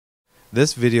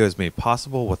This video is made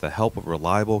possible with the help of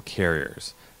reliable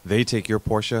carriers. They take your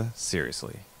Porsche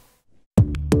seriously.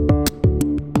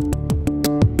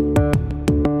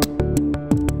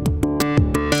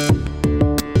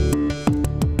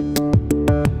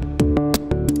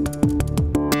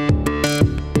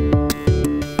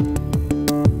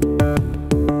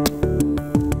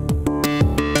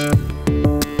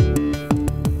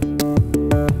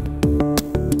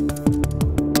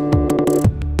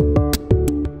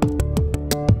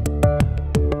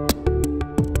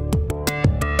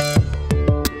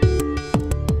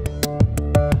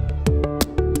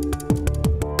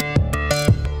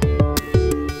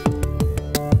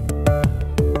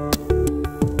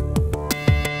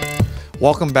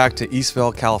 Welcome back to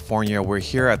Eastvale, California. We're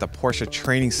here at the Porsche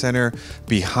Training Center.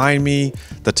 Behind me,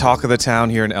 the talk of the town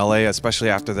here in LA, especially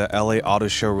after the LA Auto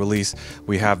Show release,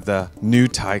 we have the new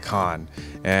Taycan.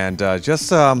 And just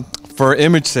for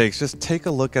image sakes, just take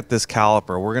a look at this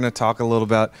caliper. We're gonna talk a little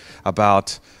bit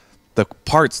about the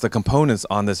parts, the components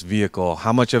on this vehicle.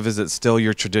 How much of it is still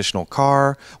your traditional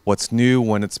car? What's new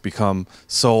when it's become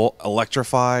so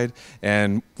electrified?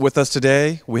 And with us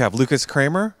today, we have Lukas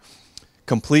Kraemer,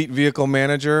 complete vehicle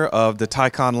manager of the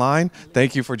Taycan line.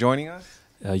 Thank you for joining us.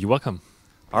 You're welcome.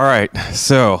 All right,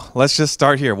 so let's just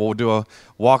start here. We'll do a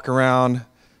walk around.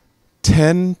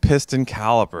 10 piston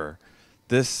caliper.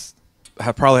 This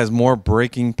probably has more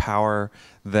braking power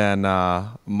than my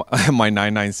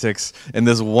 996 in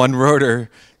this one rotor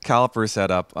caliper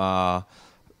setup.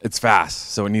 It's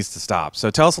fast, so it needs to stop.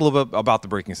 So tell us a little bit about the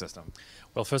braking system.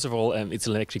 Well, first of all, it's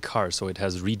an electric car, so it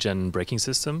has regen braking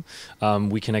system.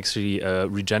 We can actually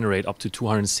regenerate up to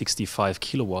 265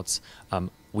 kilowatts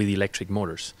with electric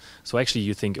motors. So actually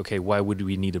you think, okay, why would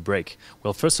we need a brake?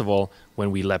 Well, first of all,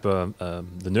 when we lap the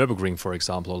Nürburgring, for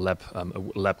example, or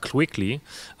lap quickly,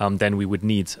 then we would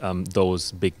need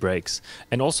those big brakes.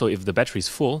 And also, if the battery is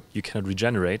full, you cannot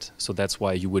regenerate, so that's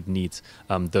why you would need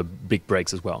the big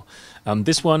brakes as well.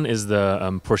 This one is the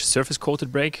Porsche surface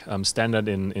coated brake, standard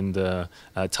in the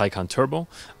Taycan Turbo.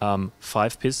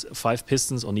 Five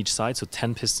pistons on each side, so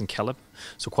 10 piston caliper.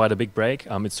 So quite a big brake.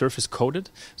 It's surface coated,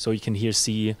 so you can here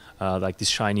see like this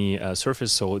shiny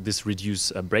surface. So this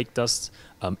reduces brake dust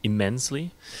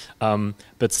immensely.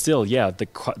 But still, yeah,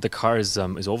 the car is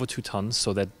over 2 tons,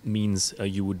 so that means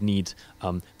you would need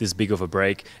this big of a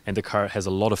brake, and the car has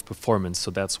a lot of performance.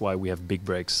 So that's why we have big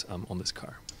brakes on this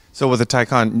car. So with the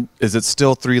Taycan, is it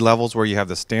still 3 levels where you have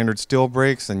the standard steel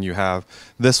brakes and you have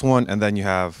this one, and then you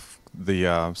have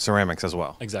the ceramics as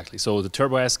well? Exactly. So the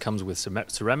Turbo S comes with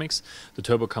ceramics, the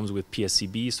Turbo comes with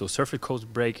PSCB, so surface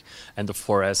coated brake, and the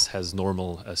 4S has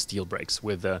normal steel brakes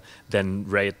with then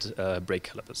red brake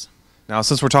calipers. Now,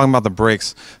 since we're talking about the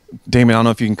brakes, Damon, I don't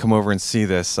know if you can come over and see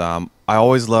this. I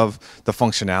always love the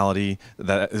functionality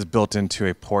that is built into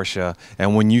a Porsche.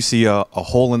 And when you see a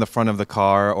hole in the front of the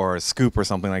car or a scoop or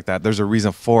something like that, there's a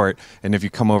reason for it. And if you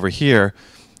come over here,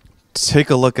 take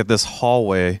a look at this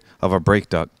hallway of a brake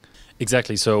duct.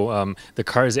 Exactly. So the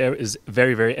car is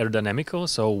very, very aerodynamical.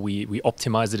 So we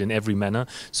optimize it in every manner.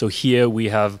 So here we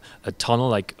have a tunnel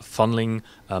like funneling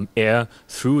air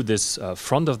through this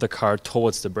front of the car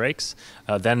towards the brakes.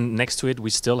 Then next to it, we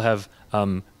still have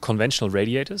conventional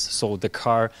radiators. So the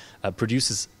car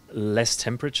produces less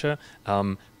temperature,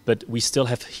 but we still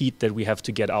have heat that we have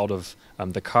to get out of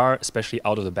the car, especially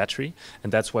out of the battery.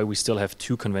 And that's why we still have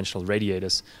 2 conventional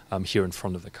radiators here in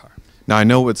front of the car. Now, I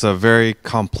know it's a very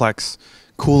complex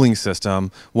cooling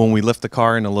system. When we lift the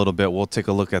car in a little bit, we'll take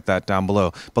a look at that down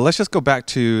below. But let's just go back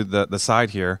to the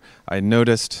side here. I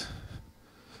noticed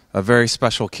a very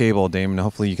special cable, Damon.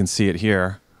 Hopefully you can see it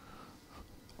here.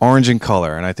 Orange in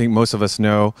color. And I think most of us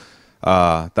know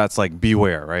that's like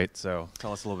beware, right? So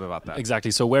tell us a little bit about that.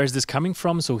 Exactly. So where is this coming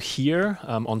from? So here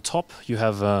on top, you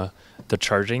have the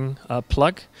charging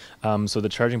plug. So the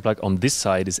charging plug on this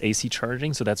side is AC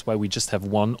charging. So that's why we just have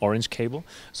one orange cable.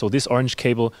 So this orange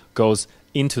cable goes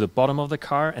into the bottom of the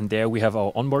car, and there we have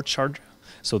our onboard charger.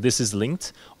 So this is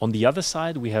linked. On the other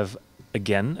side, we have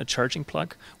again a charging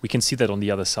plug. We can see that on the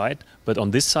other side, but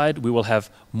on this side, we will have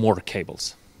more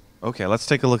cables. Okay, let's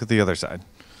take a look at the other side.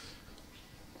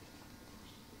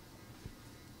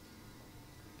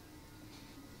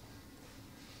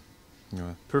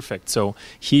 Perfect. So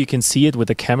here you can see it with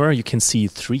the camera. You can see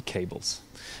 3 cables.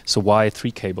 So why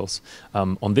 3 cables?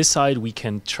 On this side, we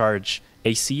can charge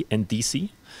AC and DC.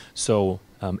 So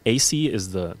AC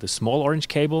is the small orange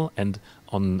cable, and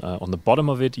on the bottom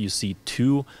of it, you see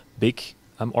 2 big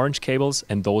orange cables,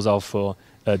 and those are for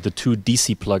the 2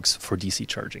 DC plugs for DC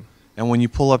charging. And when you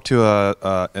pull up to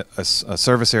a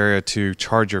service area to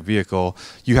charge your vehicle,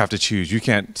 you have to choose. You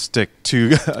can't stick two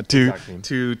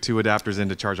adapters in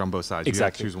to charge on both sides.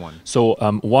 Exactly. You have to choose one. So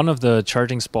one of the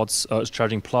charging spots,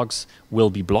 charging plugs, will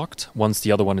be blocked once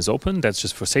the other one is open. That's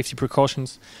just for safety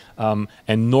precautions.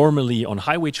 And normally on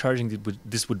highway charging,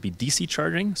 this would be DC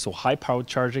charging, so high-powered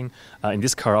charging. In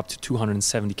this car, up to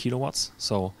 270 kilowatts.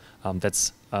 So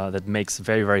that makes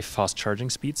very, very fast charging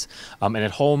speeds. And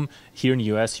at home, here in the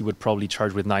US, you would probably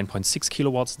charge with 9.6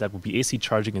 kilowatts. That would be AC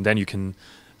charging. And then you can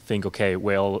think, okay,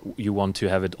 well, you want to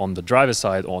have it on the driver's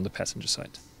side or on the passenger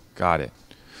side. Got it.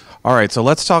 All right, so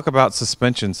let's talk about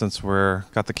suspension since we're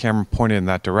got the camera pointed in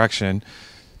that direction.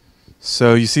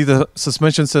 So you see the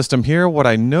suspension system here. What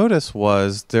I noticed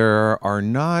was there are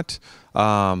not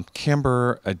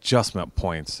camber adjustment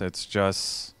points. It's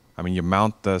just, I mean, you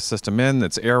mount the system in,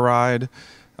 it's air ride.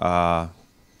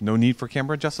 No need for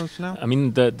camber adjustments now? I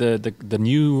mean, the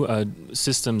new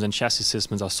systems and chassis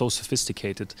systems are so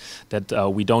sophisticated that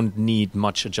we don't need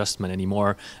much adjustment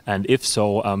anymore. And if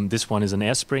so, this one is an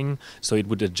air spring, so it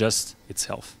would adjust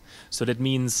itself. So that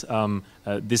means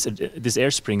this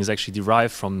air spring is actually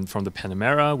derived from the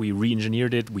Panamera. We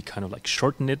re-engineered it. We kind of like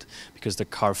shortened it because the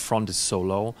car front is so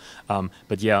low.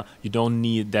 But yeah, you don't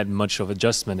need that much of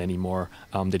adjustment anymore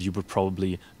that you would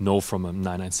probably know from a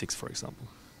 996, for example.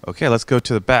 Okay, let's go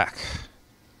to the back.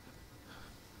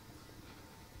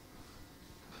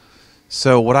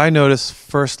 So what I noticed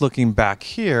first looking back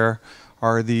here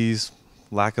are these,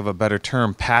 lack of a better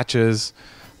term, patches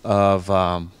of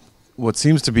what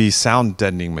seems to be sound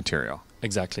deadening material.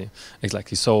 Exactly.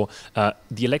 So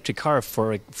the electric car,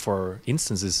 for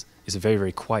instance, is very,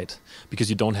 very quiet because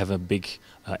you don't have a big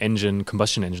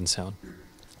combustion engine sound.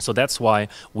 So that's why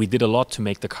we did a lot to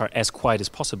make the car as quiet as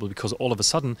possible, because all of a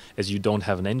sudden, as you don't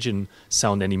have an engine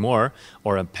sound anymore,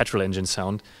 or a petrol engine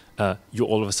sound, you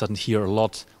all of a sudden hear a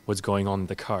lot what's going on in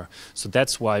the car. So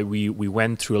that's why we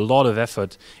went through a lot of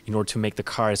effort in order to make the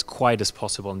car as quiet as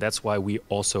possible, and that's why we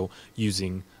also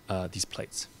using these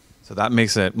plates. So that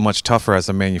makes it much tougher as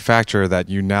a manufacturer that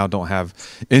you now don't have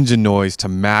engine noise to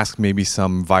mask maybe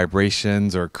some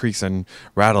vibrations or creaks and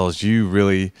rattles. You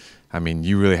really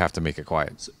have to make it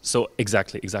quiet. So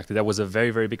exactly. That was a very,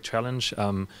 very big challenge.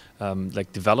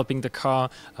 Like developing the car,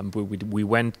 we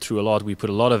went through a lot. We put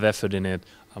a lot of effort in it.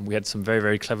 We had some very,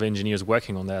 very clever engineers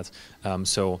working on that.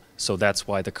 So that's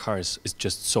why the car is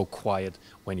just so quiet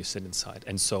when you sit inside,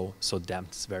 and so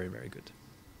damped. It's very, very good.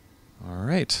 All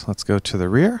right, let's go to the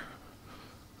rear.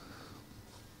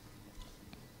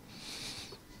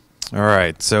 All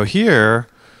right, so here,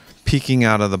 peeking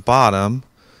out of the bottom,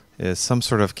 is some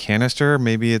sort of canister.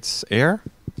 Maybe it's air?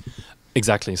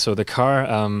 Exactly. So the car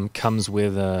comes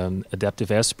with an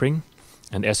adaptive air spring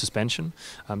and air suspension.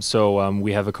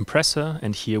 We have a compressor,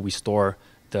 and here we store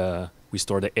the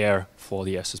air for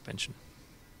the air suspension.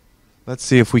 Let's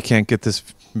see if we can't get this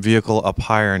vehicle up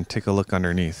higher and take a look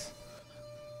underneath.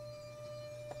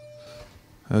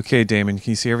 Okay, Damon,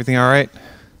 can you see everything all right?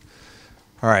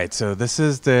 All right, so this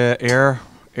is the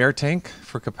air tank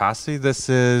for capacity. This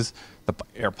is the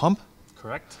air pump.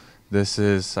 Correct. This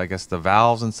is, I guess, the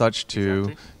valves and such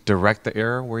to direct the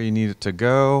air where you need it to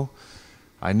go.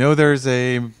 I know there's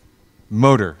a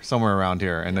motor somewhere around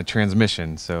here and a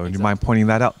transmission. So do you mind pointing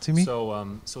that out to me?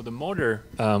 So the motor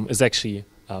is actually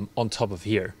on top of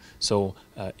here. So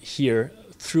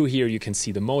through here you can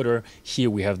see the motor. Here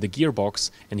we have the gearbox,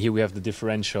 and here we have the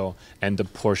differential and the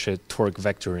Porsche torque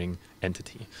vectoring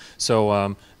entity.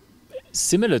 So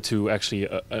similar to actually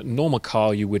a normal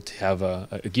car, you would have a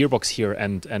gearbox here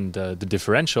and the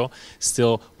differential.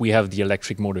 Still, we have the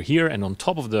electric motor here, and on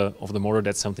top of the motor,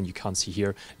 that's something you can't see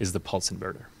here, is the pulse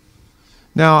inverter.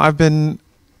 Now, I've been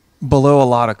below a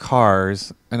lot of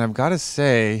cars, and I've got to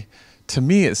say, to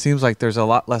me, it seems like there's a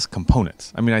lot less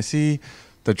components. I mean, I see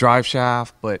the drive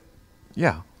shaft, but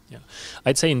yeah. Yeah,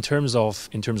 I'd say in terms of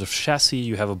chassis,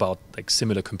 you have about like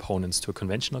similar components to a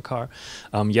conventional car.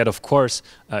 Yet, of course,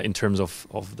 in terms of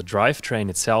the drivetrain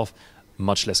itself,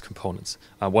 much less components.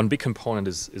 One big component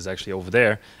is actually over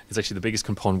there. It's actually the biggest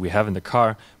component we have in the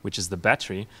car, which is the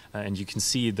battery. And you can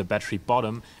see the battery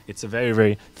bottom. It's a very,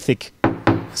 very thick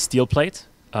steel plate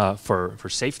for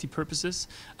safety purposes.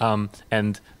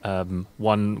 And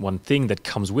one thing that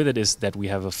comes with it is that we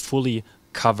have a fully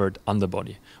covered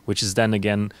underbody, which is then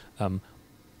again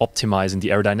optimizing the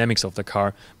aerodynamics of the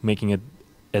car, making it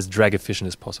as drag efficient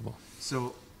as possible.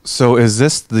 So is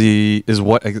this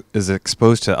what is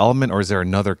exposed to the element, or is there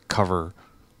another cover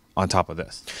on top of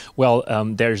this? Well,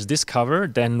 there's this cover,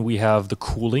 then we have the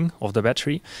cooling of the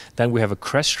battery, then we have a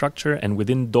crest structure, and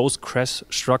within those crest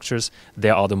structures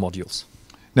there are the modules.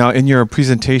 Now, in your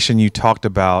presentation, you talked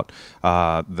about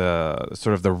the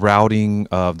sort of the routing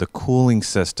of the cooling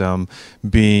system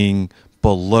being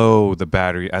below the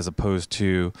battery as opposed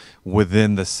to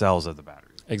within the cells of the battery.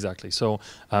 Exactly. So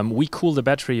we cool the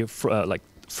battery like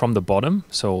from the bottom.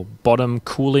 So bottom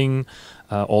cooling,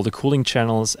 all the cooling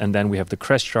channels, and then we have the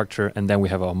crest structure, and then we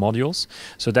have our modules.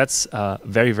 So that's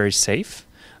very, very safe.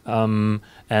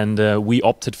 And we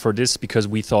opted for this because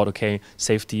we thought, okay,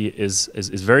 safety is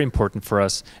very important for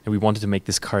us, and we wanted to make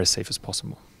this car as safe as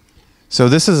possible. So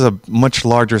this is a much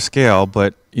larger scale,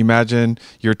 but imagine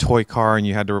your toy car and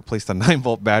you had to replace the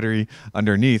 9-volt battery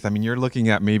underneath. I mean, you're looking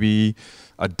at maybe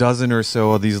a dozen or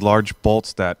so of these large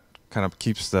bolts that kind of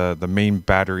keeps the main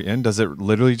battery in. Does it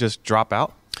literally just drop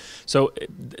out? So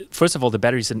first of all, the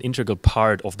battery is an integral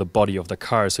part of the body of the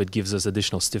car, so it gives us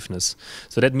additional stiffness.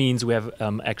 So that means we have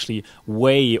actually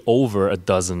way over a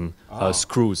dozen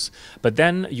screws. But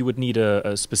then you would need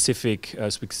a specific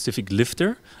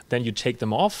lifter. Then you take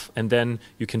them off, and then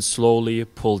you can slowly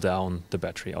pull down the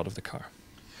battery out of the car.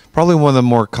 Probably one of the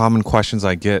more common questions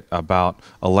I get about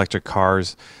electric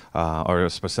cars, or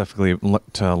specifically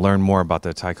to learn more about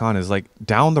the Taycan, is like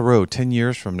down the road, 10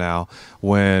 years from now,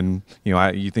 when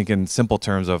you think in simple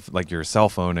terms of like your cell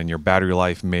phone and your battery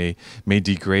life may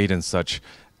degrade and such.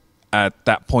 At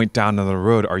that point down the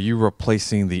road, are you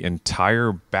replacing the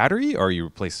entire battery, or are you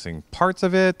replacing parts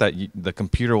of it that the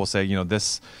computer will say,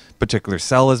 this particular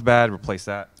cell is bad, replace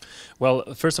that?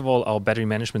 Well, first of all, our battery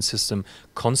management system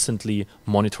constantly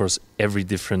monitors every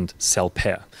different cell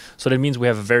pair. So that means we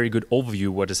have a very good overview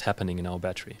of what is happening in our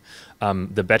battery.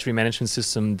 The battery management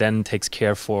system then takes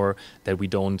care for that we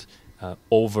don't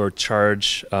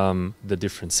overcharge the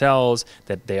different cells,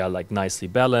 that they are like nicely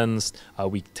balanced.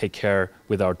 We take care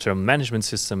with our thermal management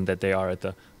system that they are at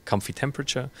the comfy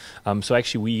temperature. So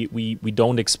actually we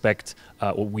don't expect,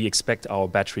 or we expect our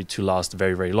battery to last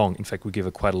very, very long. In fact, we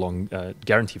give quite a long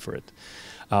guarantee for it,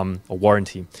 or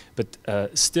warranty. But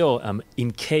still,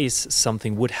 in case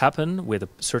something would happen with a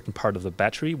certain part of the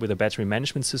battery, with a battery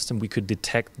management system, we could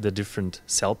detect the different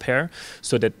cell pair.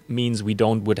 So that means we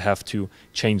would have to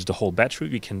change the whole battery.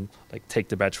 We can like take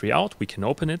the battery out, we can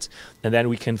open it, and then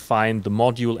we can find the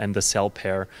module and the cell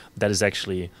pair that is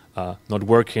actually not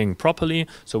working properly.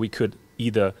 So we could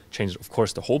either change, of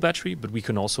course, the whole battery, but we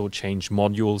can also change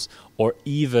modules or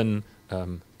even a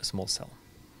small cell.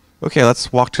 Okay,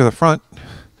 let's walk to the front.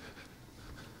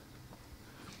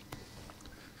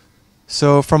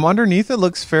 So from underneath, it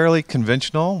looks fairly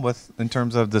conventional in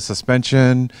terms of the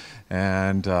suspension,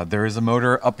 and there is a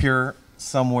motor up here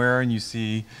somewhere, and you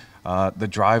see the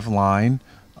drive line.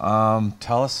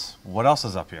 Tell us what else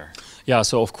is up here. Yeah,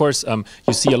 so of course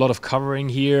you see a lot of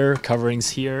coverings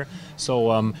here.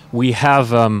 So we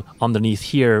have underneath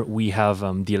here, we have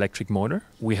the electric motor.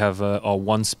 We have a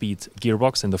 1-speed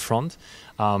gearbox in the front.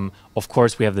 Of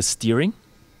course, we have the steering.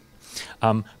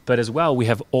 But as well, we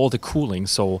have all the cooling.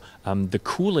 So the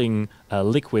cooling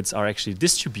liquids are actually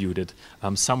distributed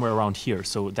somewhere around here.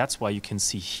 So that's why you can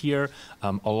see here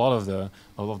a lot of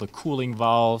the cooling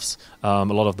valves, a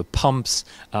lot of the pumps,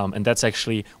 and that's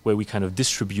actually where we kind of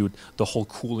distribute the whole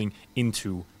cooling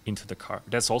into the car.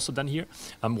 That's also done here.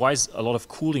 Why is a lot of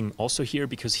cooling also here?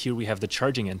 Because here we have the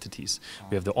charging entities.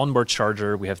 We have the onboard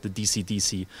charger, we have the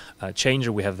DC-DC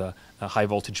changer, we have the high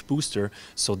voltage booster.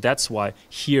 So that's why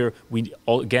here we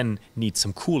again need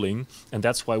some cooling, and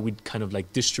that's why we kind of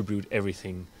like distribute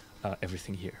everything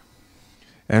here.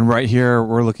 And right here,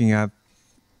 we're looking at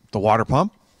the water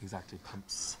pump. Exactly,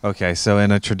 pumps. Okay, so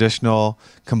in a traditional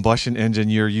combustion engine,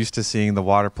 you're used to seeing the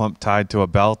water pump tied to a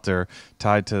belt or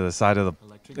tied to the side of the...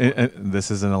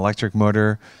 This is an electric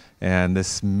motor, and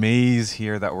this maze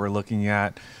here that we're looking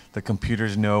at, the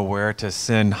computers know where to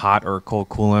send hot or cold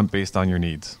coolant based on your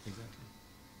needs. Exactly.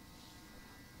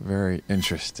 Very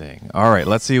interesting. All right,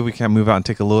 let's see if we can move out and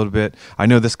take a little bit. I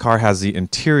know this car has the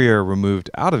interior removed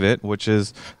out of it, which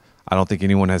is, I don't think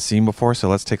anyone has seen before, so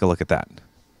let's take a look at that.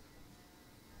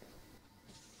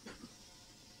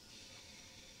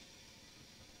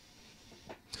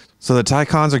 So the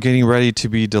Taycans are getting ready to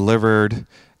be delivered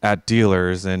at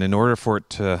dealers, and in order for it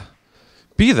to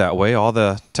be that way, all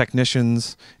the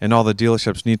technicians and all the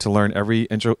dealerships need to learn every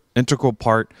integral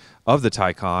part of the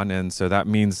Taycan, and so that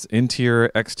means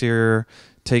interior, exterior,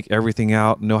 take everything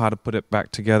out, know how to put it back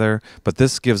together. But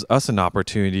this gives us an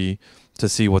opportunity to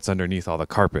see what's underneath all the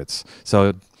carpets.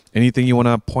 So anything you want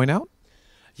to point out?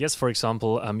 Yes, for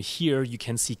example, here you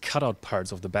can see cutout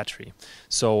parts of the battery.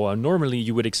 So normally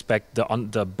you would expect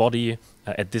the body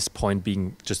at this point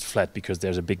being just flat because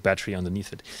there's a big battery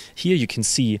underneath it. Here you can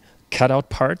see cutout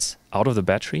parts out of the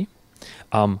battery,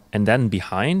 and then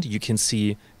behind you can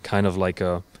see kind of like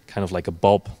a kind of like a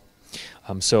bulb.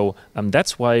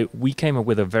 That's why we came up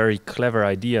with a very clever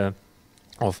idea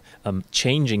of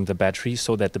changing the battery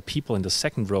so that the people in the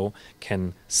second row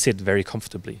can sit very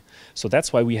comfortably. So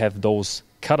that's why we have those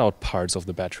cutout parts of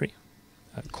the battery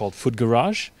called foot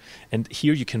garage, and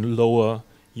here you can lower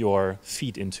your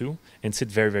feet into and sit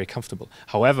very, very comfortable.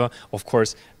 However, of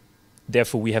course,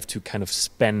 therefore we have to kind of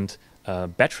spend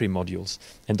battery modules,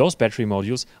 and those battery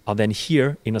modules are then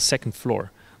here in a second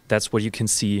floor. That's what you can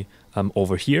see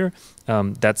over here.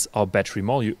 That's our battery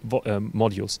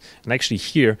modules. And actually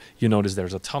here, you notice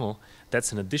there's a tunnel.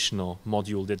 That's an additional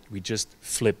module that we just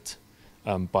flipped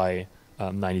by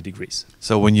 90 degrees.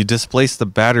 So when you displace the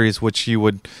batteries, which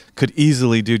you could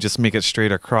easily do, just make it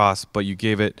straight across, but you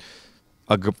gave it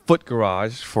a foot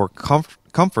garage for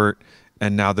comfort,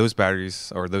 and now those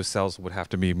batteries or those cells would have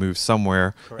to be moved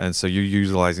somewhere. Correct. And so you're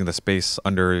utilizing the space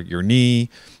under your knee.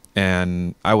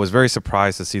 And I was very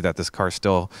surprised to see that this car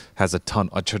still has a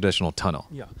traditional tunnel.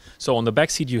 Yeah. So on the back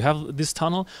seat you have this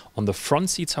tunnel. On the front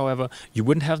seats, however, you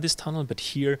wouldn't have this tunnel. But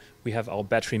here we have our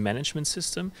battery management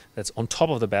system that's on top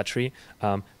of the battery.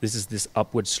 This is this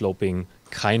upward sloping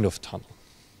kind of tunnel.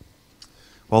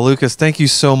 Well, Lukas, thank you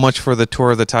so much for the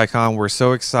tour of the Taycan. We're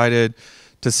so excited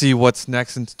to see what's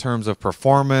next in terms of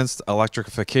performance,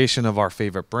 electrification of our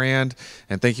favorite brand.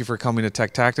 And thank you for coming to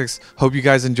Tech Tactics. Hope you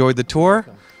guys enjoyed the tour.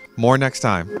 More next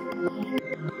time.